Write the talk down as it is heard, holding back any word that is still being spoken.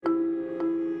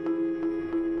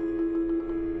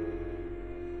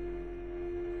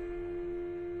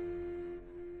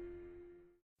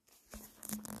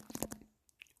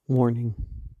Warning.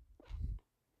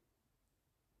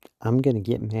 I'm gonna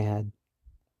get mad.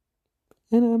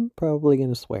 And I'm probably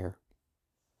gonna swear.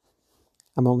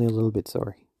 I'm only a little bit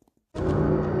sorry.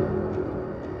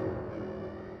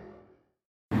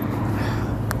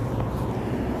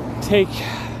 Take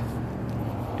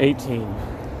 18.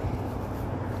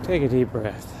 Take a deep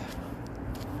breath.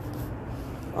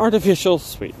 Artificial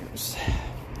sweeteners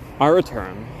are a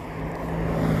term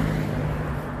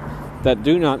that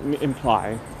do not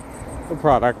imply the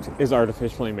product is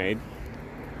artificially made,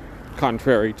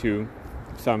 contrary to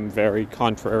some very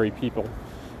contrary people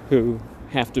who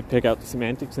have to pick out the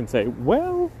semantics and say,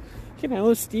 well,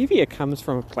 stevia comes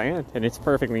from a plant and it's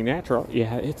perfectly natural.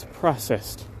 Yeah, it's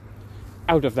processed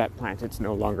out of that plant. It's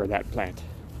no longer that plant.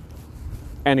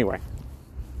 Anyway,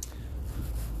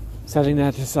 setting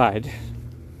that aside,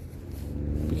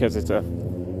 because it's a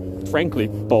frankly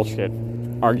bullshit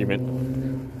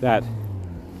argument that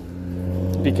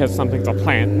because something's a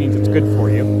plant means it's good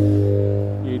for you.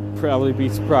 You'd probably be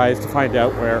surprised to find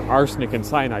out where arsenic and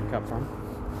cyanide come from.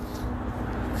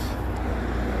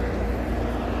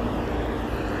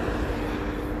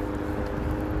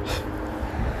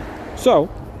 So,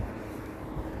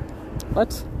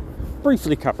 let's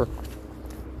briefly cover.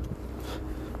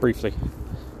 The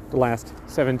last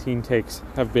 17 takes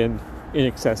have been in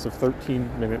excess of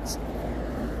 13 minutes.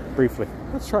 Briefly.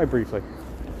 Let's try briefly.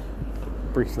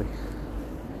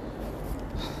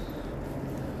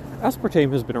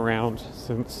 Aspartame has been around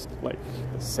since, the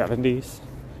 70s.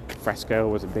 Fresco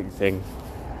was a big thing.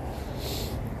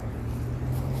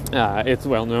 It's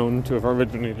well known to have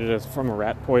originated from a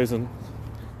rat poison.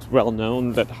 It's well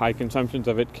known that high consumptions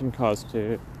of it can cause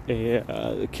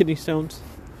kidney stones,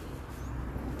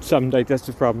 some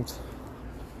digestive problems.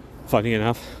 Funny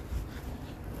enough,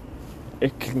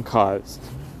 it can cause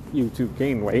you to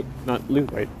gain weight, not lose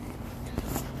weight.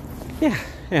 Yeah,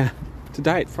 it's a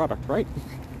diet product, right?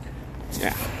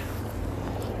 Yeah.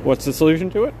 What's the solution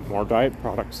to it? More diet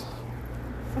products.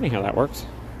 Funny how that works.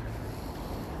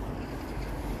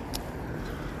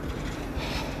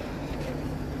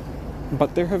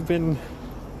 But there have been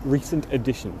recent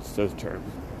additions to the term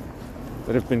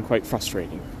that have been quite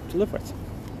frustrating to live with.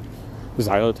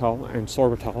 Xylitol and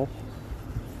sorbitol,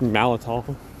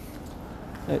 malitol,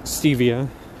 stevia.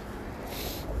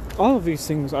 All of these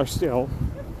things are still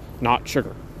not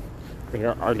sugar. They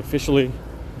are artificially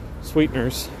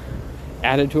sweeteners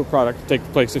added to a product to take the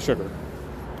place of sugar.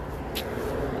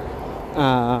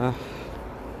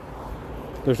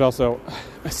 There's also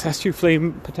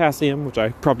acetylflame potassium, which I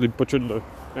probably butchered the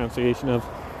pronunciation of.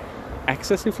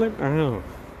 Acetylflame? I don't know.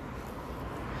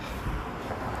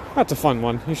 That's a fun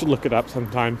one. You should look it up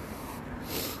sometime.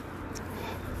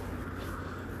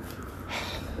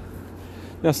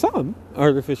 Now, some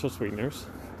artificial sweeteners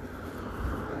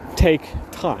take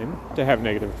time to have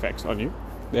negative effects on you.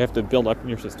 They have to build up in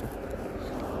your system.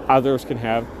 Others can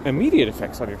have immediate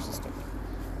effects on your system.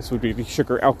 This would be the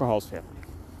sugar alcohols family,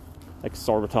 like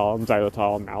sorbitol and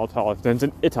xylitol and malitol. If it's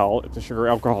an etol, it's a sugar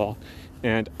alcohol.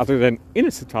 And other than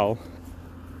inositol,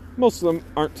 most of them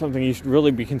aren't something you should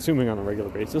really be consuming on a regular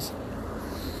basis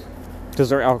because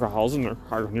they're alcohols and they're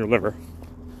hard on your liver.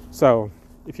 So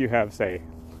if you have, say,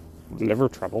 liver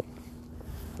trouble,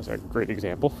 that's a great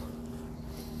example,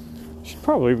 you should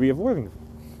probably be avoiding them.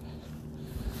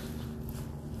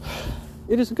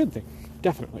 It is a good thing,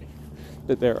 definitely,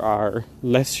 that there are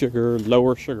less sugar,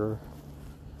 lower sugar,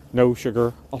 no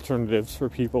sugar alternatives for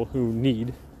people who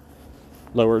need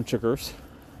lowered sugars.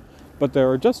 But there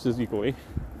are just as equally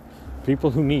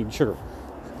people who need sugar.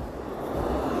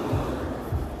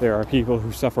 There are people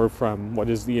who suffer from what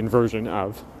is the inversion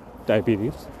of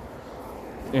diabetes,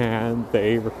 and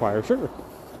they require sugar.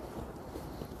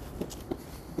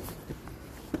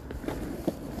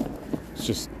 It's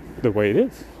just the way it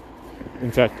is.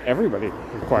 In fact, everybody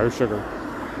requires sugar.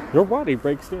 Your body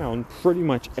breaks down pretty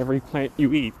much every plant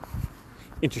you eat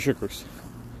into sugars.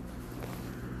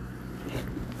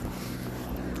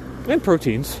 And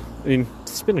proteins. I mean,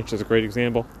 spinach is a great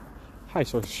example. High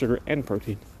source of sugar and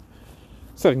protein.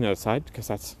 Setting that aside, because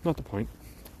that's not the point.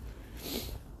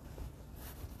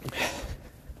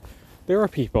 There are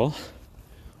people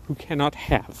who cannot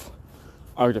have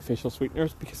artificial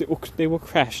sweeteners because they will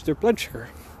crash their blood sugar.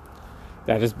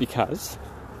 That is because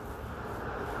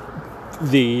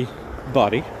the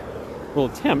body will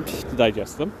attempt to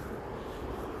digest them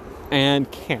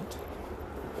and can't.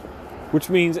 Which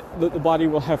means that the body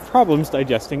will have problems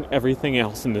digesting everything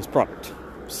else in this product.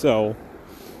 So,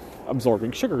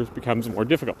 absorbing sugars becomes more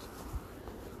difficult.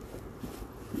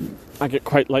 I get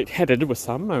quite lightheaded with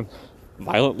some. I'm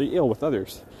violently ill with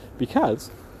others. Because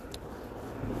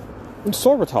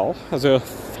sorbitol has a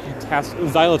fantastic.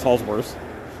 Xylitol's worse.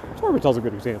 Sorbitol's a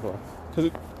good example,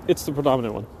 because it's the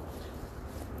predominant one.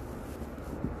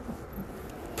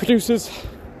 Produces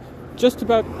just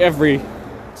about every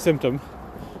symptom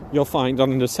you'll find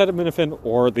on an acetaminophen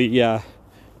or the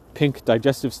pink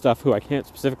digestive stuff, who I can't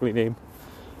specifically name,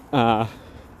 the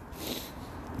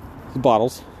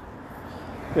bottles.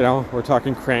 You know, we're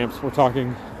talking cramps, we're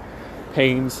talking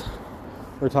pains,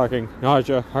 we're talking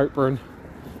nausea, heartburn,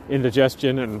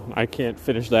 indigestion, and I can't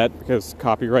finish that because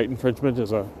copyright infringement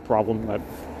is a problem that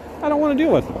I don't want to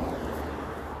deal with.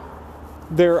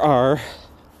 There are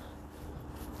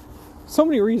so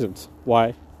many reasons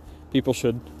why people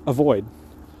should avoid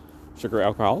sugar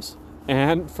alcohols,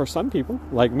 and for some people,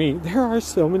 like me, there are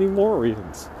so many more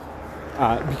reasons.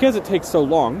 Because it takes so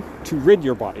long to rid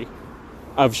your body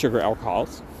of sugar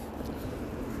alcohols,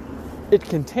 it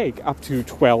can take up to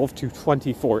 12 to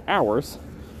 24 hours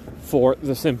for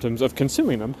the symptoms of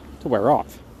consuming them to wear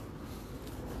off.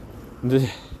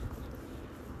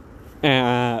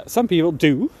 Some people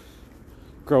do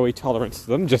grow a tolerance to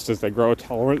them, just as they grow a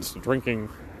tolerance to drinking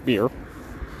beer.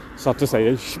 It's not to say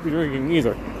they should be drinking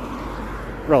either,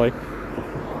 really.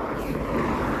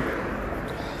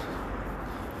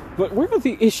 But where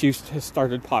the issues have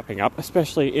started popping up,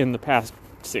 especially in the past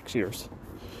 6 years,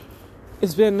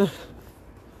 has been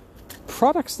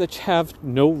products that have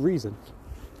no reason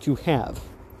to have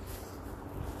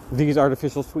these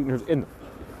artificial sweeteners in them,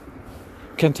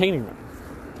 containing them.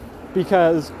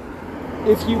 Because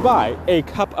if you buy a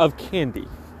cup of candy,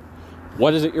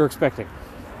 what is it you're expecting?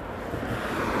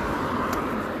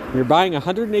 You're buying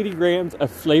 180 grams of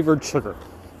flavored sugar.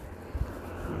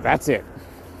 That's it.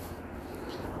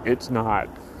 It's not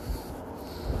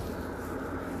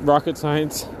rocket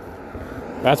science.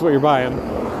 That's what you're buying.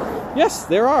 Yes,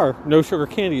 there are no sugar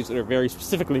candies that are very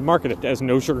specifically marketed as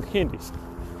no sugar candies.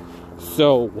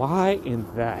 So why in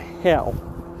the hell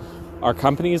are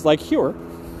companies like Hure,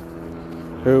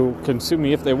 who can sue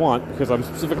me if they want, because I'm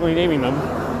specifically naming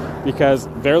them because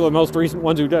they're the most recent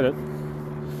ones who did it,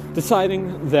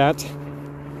 deciding that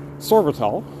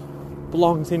sorbitol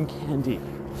belongs in candy?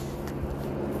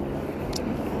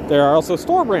 There are also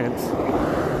store brands,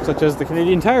 such as the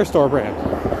Canadian Tire store brand,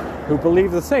 who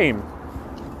believe the same.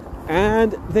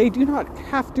 And they do not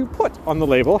have to put on the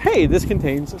label, hey, this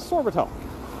contains sorbitol.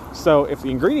 So if the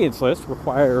ingredients list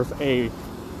requires a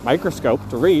microscope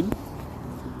to read,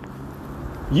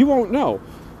 you won't know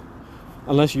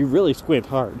unless you really squint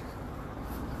hard.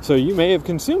 So you may have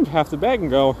consumed half the bag and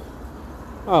go,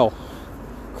 oh,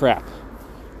 crap,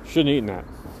 shouldn't have eaten that.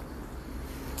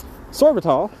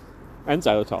 Sorbitol and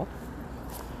xylitol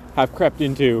have crept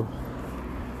into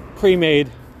pre-made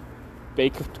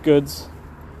baked goods,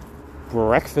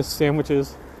 breakfast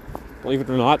sandwiches. Believe it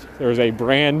or not, there's a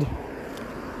brand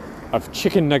of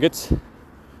chicken nuggets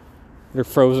that are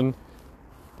frozen,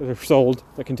 that are sold,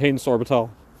 that contain sorbitol.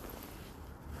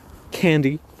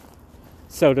 Candy,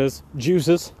 sodas,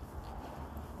 juices,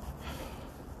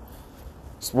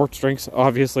 sports drinks.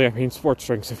 Obviously, I mean, sports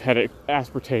drinks have had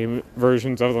aspartame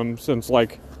versions of them since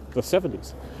like the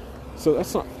 70s. So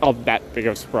that's not all that big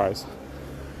of a surprise.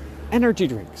 Energy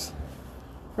drinks.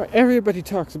 Right, everybody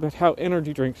talks about how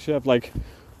energy drinks should have like,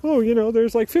 oh, you know,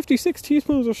 there's like 56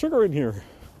 teaspoons of sugar in here.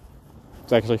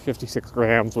 It's actually 56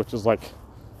 grams, which is like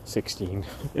 16.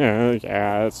 Yeah,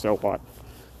 it's still a lot.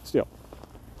 Still.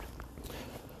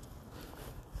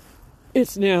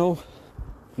 It's now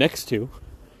next to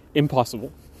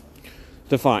impossible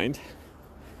to find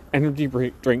energy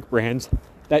drink brands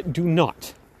that do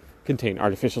not contain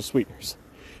artificial sweeteners.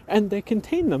 And they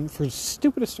contain them for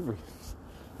stupidest of reasons.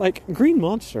 Like, Green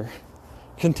Monster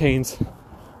contains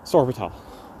sorbitol.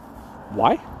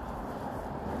 Why?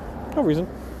 No reason.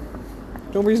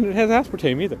 No reason it has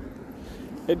aspartame either.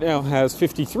 It now has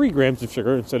 53 grams of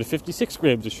sugar instead of 56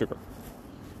 grams of sugar.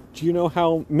 Do you know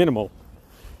how minimal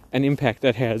an impact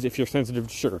that has if you're sensitive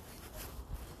to sugar?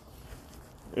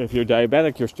 If you're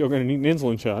diabetic, you're still going to need an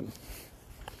insulin shot.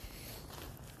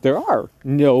 There are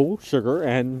no sugar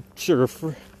and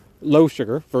low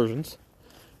sugar versions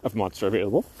of Monster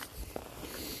available.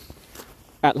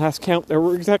 At last count, there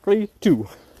were exactly 2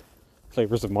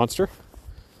 flavors of Monster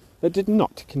that did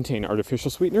not contain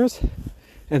artificial sweeteners,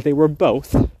 and they were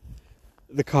both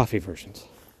the coffee versions.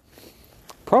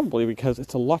 Probably because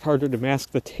it's a lot harder to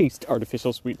mask the taste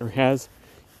artificial sweetener has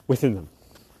within them.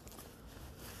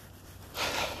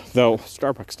 Though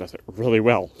Starbucks does it really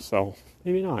well, so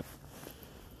maybe not.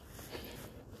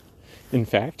 In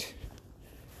fact,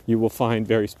 you will find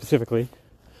very specifically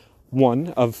one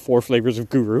of 4 flavors of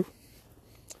Guru,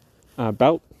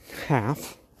 about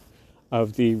half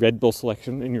of the Red Bull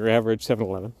selection in your average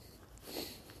 7-Eleven,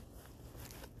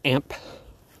 amp,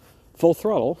 full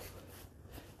throttle,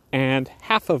 and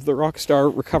half of the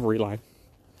Rockstar recovery line.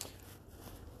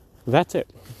 That's it.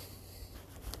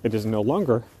 It is no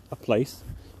longer a place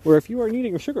where if you are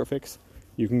needing a sugar fix,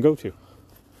 you can go to.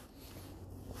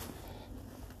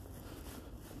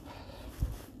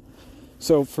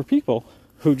 So for people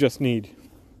who just need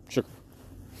sugar,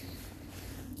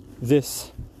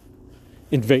 this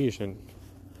invasion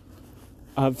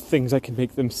of things that can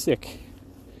make them sick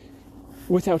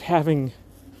without having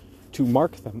to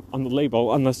mark them on the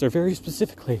label unless they're very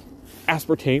specifically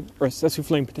aspartame or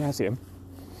acetylflame potassium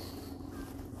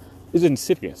is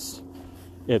insidious.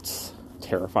 It's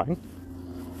terrifying.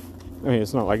 I mean,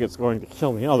 it's not like it's going to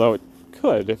kill me, although it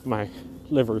could if my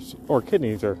livers or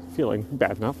kidneys are feeling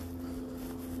bad enough.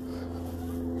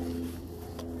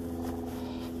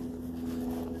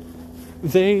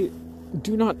 They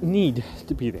do not need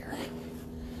to be there.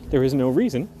 There is no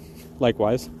reason,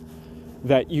 likewise,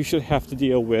 that you should have to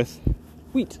deal with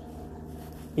wheat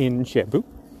in shampoo,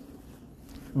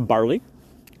 barley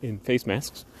in face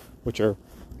masks, which are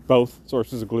both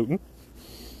sources of gluten.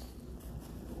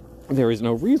 There is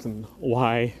no reason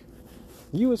why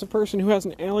you, as a person who has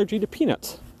an allergy to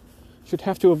peanuts, should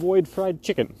have to avoid fried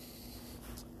chicken.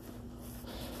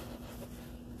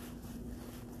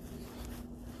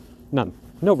 None.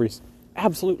 No reason.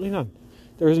 Absolutely none.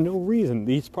 There is no reason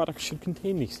these products should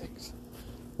contain these things.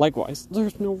 Likewise,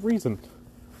 there's no reason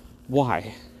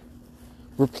why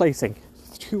replacing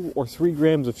 2 or 3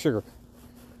 grams of sugar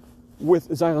with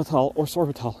xylitol or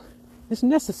sorbitol is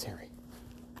necessary.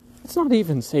 It's not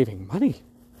even saving money.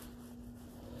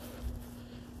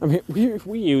 I mean,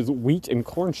 we use wheat and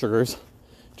corn sugars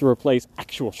to replace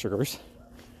actual sugars.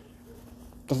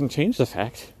 Doesn't change the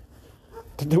fact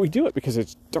that we do it because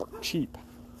it's dirt cheap.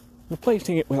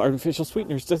 Replacing it with artificial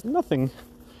sweeteners does nothing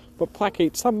but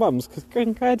placate some mums, because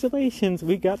congratulations,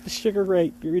 we got the sugar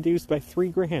rate reduced by 3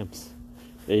 grams.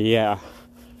 Yeah,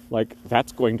 like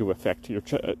that's going to affect your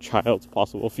child's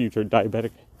possible future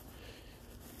diabetic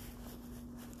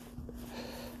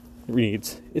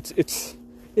needs. It's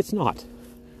not.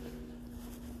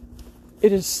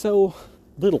 It is so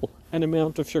little an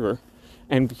amount of sugar,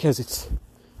 and because it's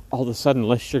all of a sudden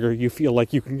less sugar, you feel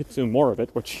like you can consume more of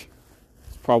it, which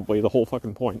is probably the whole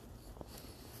fucking point.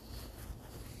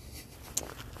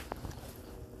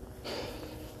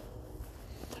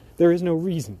 There is no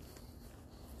reason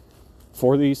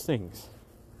for these things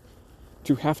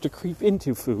to have to creep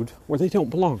into food where they don't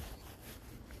belong.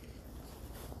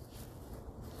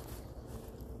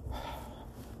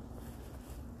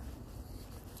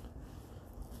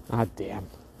 Ah, damn.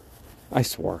 I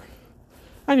swore.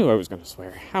 I knew I was going to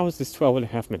swear. How is this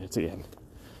 12.5 minutes again?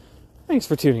 Thanks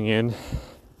for tuning in.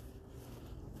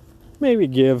 Maybe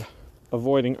give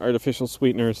avoiding artificial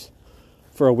sweeteners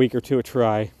for a week or two a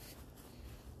try.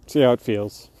 See how it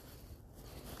feels.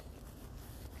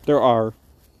 There are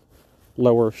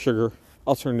lower sugar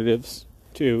alternatives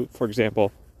to, for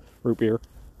example, root beer.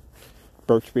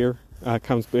 Birch beer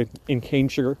comes in cane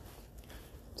sugar.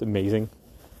 It's amazing.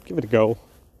 Give it a go.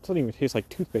 It doesn't even taste like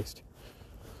toothpaste.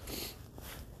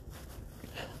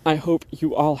 I hope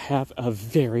you all have a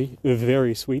very,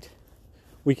 very sweet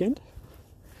weekend.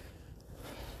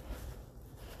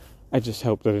 I just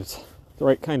hope that it's the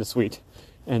right kind of sweet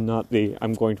and not the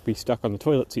I'm going to be stuck on the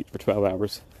toilet seat for 12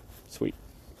 hours sweet.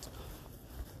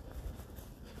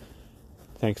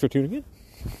 Thanks for tuning in.